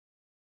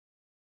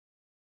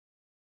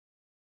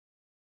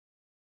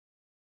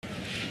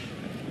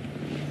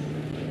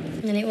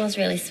And it was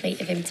really sweet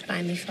of him to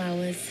buy me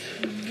flowers.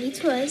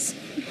 It was.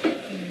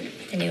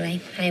 Anyway,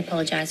 I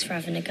apologise for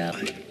having a go.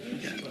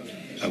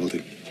 I will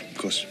do, of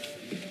course.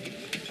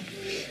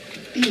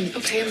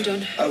 OK, I'm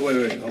done. Oh,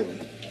 wait, hold on.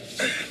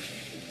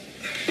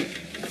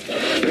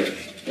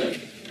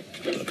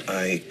 Look,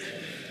 I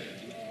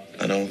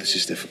know this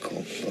is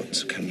difficult,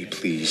 but can we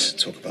please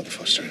talk about the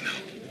fostering now?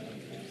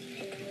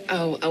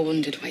 Oh, I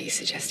wondered why you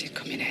suggested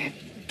coming here.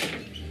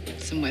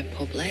 Somewhere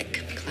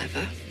public,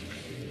 clever.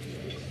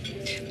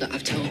 Look,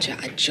 I've told you,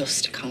 I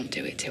just can't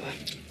do it to her.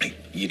 Hey,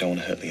 you don't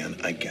want to hurt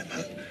Leanne, I get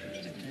that.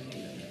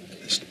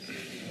 It's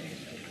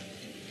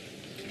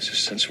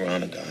just since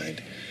Rana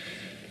died,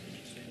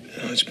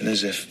 you know, it's been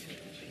as if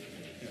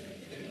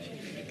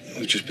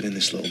we've just been in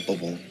this little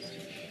bubble.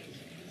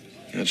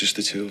 You know, just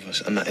the two of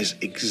us, and that is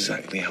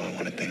exactly how I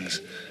wanted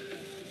things.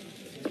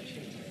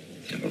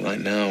 Yeah, but right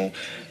now,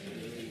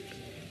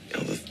 you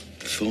know, the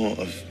thought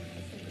of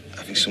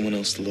having someone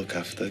else to look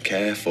after,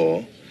 care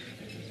for,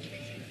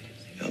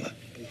 you know, that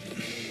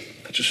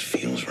just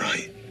feels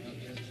right.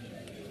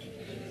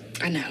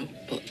 I know,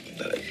 but...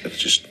 I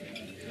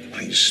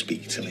just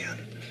speak to Leanne.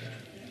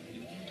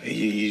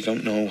 You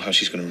don't know how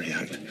she's going to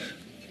react.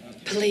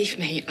 Believe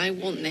me, I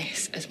want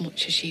this as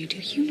much as you do.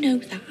 You know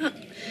that.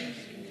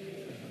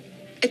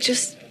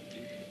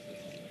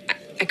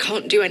 I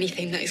can't do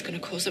anything that is going to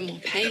cause her more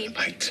pain.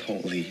 I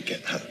totally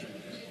get that.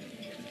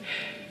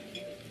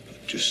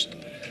 Just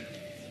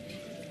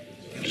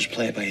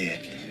play it by ear.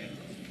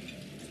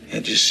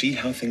 Yeah, just see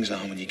how things are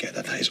when you get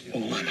that. That is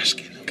all I'm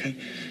asking, okay?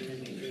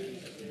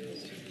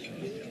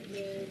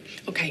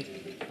 Okay.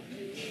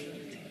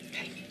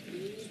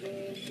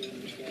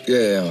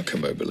 Yeah, I'll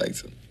come over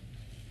later.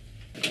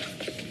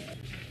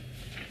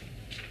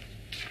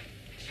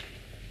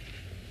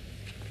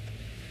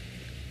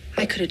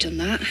 I could have done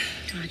that.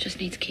 I just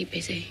need to keep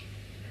busy.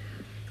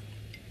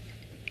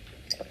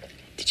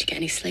 Did you get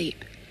any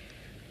sleep?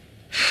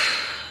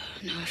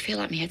 No, I feel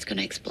like my head's going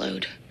to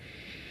explode.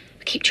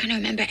 I keep trying to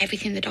remember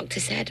everything the doctor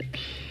said.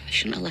 I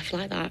shouldn't have left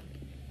like that.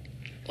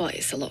 Well,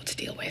 it's a lot to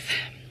deal with.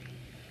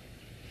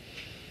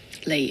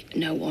 Lee,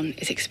 no one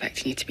is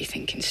expecting you to be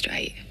thinking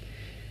straight.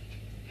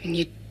 And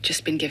you've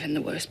just been given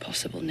the worst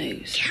possible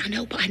news. Yeah, I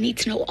know, but I need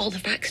to know all the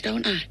facts,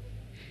 don't I?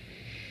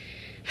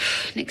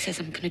 Nick says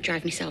I'm going to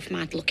drive myself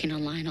mad looking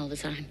online all the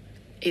time.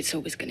 It's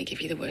always going to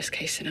give you the worst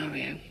case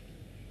scenario.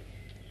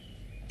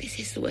 This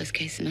is the worst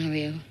case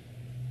scenario.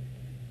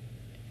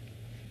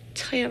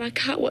 Toyah, I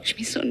can't watch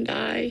my son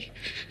die.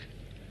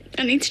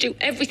 I need to do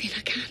everything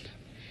I can.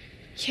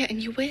 Yeah,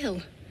 and you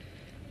will.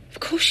 Of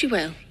course you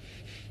will.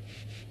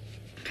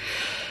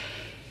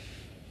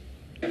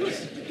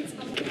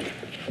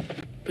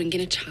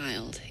 Bringing a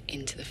child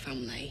into the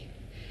family,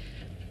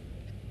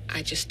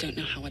 I just don't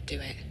know how I'd do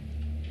it.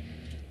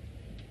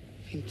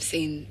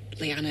 Seeing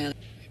Leanna, it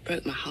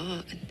broke my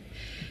heart. And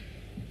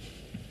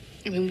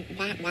I mean,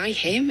 why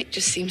him? It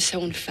just seems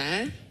so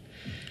unfair.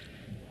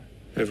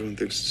 Everyone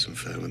thinks it's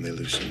unfair when they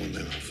lose someone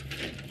they love.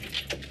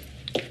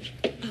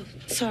 Oh,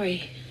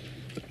 sorry.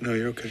 No,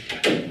 you're okay.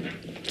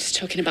 Just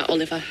talking about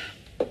Oliver.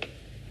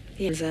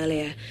 Yeah,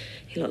 earlier,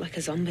 he looked like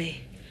a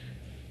zombie.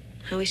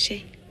 How is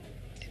she?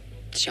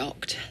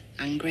 Shocked,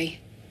 angry.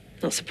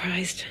 Not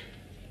surprised.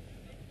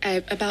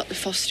 About the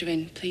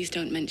fostering, please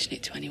don't mention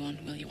it to anyone,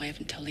 will you? I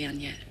haven't told Leanne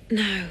yet.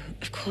 No,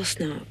 of course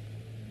not.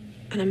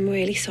 And I'm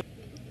really sorry.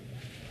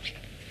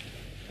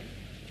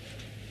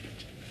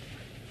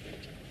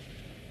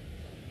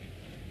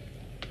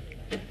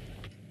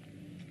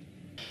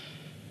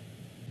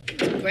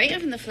 It's great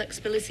having the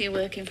flexibility of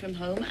working from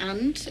home,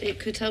 and it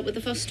could help with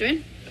the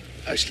fostering.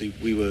 Actually,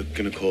 we were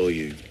going to call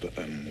you, but,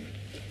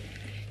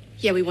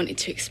 Yeah, we wanted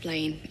to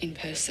explain in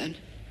person.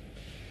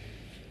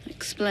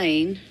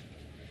 Explain?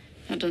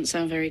 That doesn't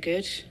sound very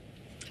good.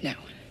 No.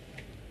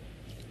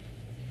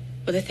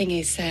 Well, the thing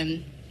is,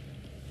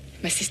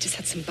 my sister's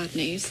had some bad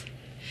news.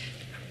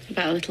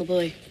 About a little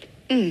boy?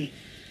 I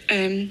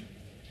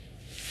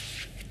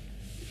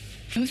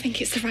don't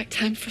think it's the right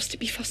time for us to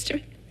be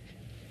fostering.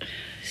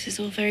 This is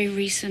all very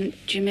recent.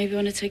 Do you maybe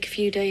want to take a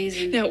few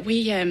days and... No,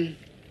 we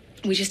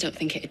just don't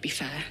think it'd be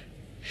fair.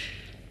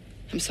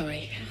 I'm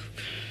sorry.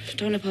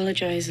 Don't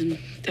apologise, and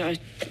I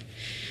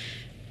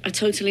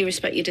totally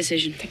respect your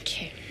decision.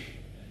 Thank you.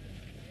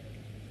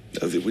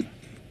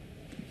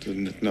 we're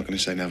not going to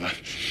say never.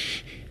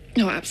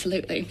 No,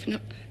 absolutely. We're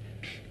not...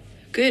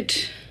 Good.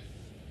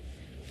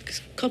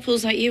 Because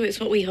couples like you, it's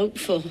what we hope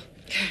for.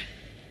 Yeah.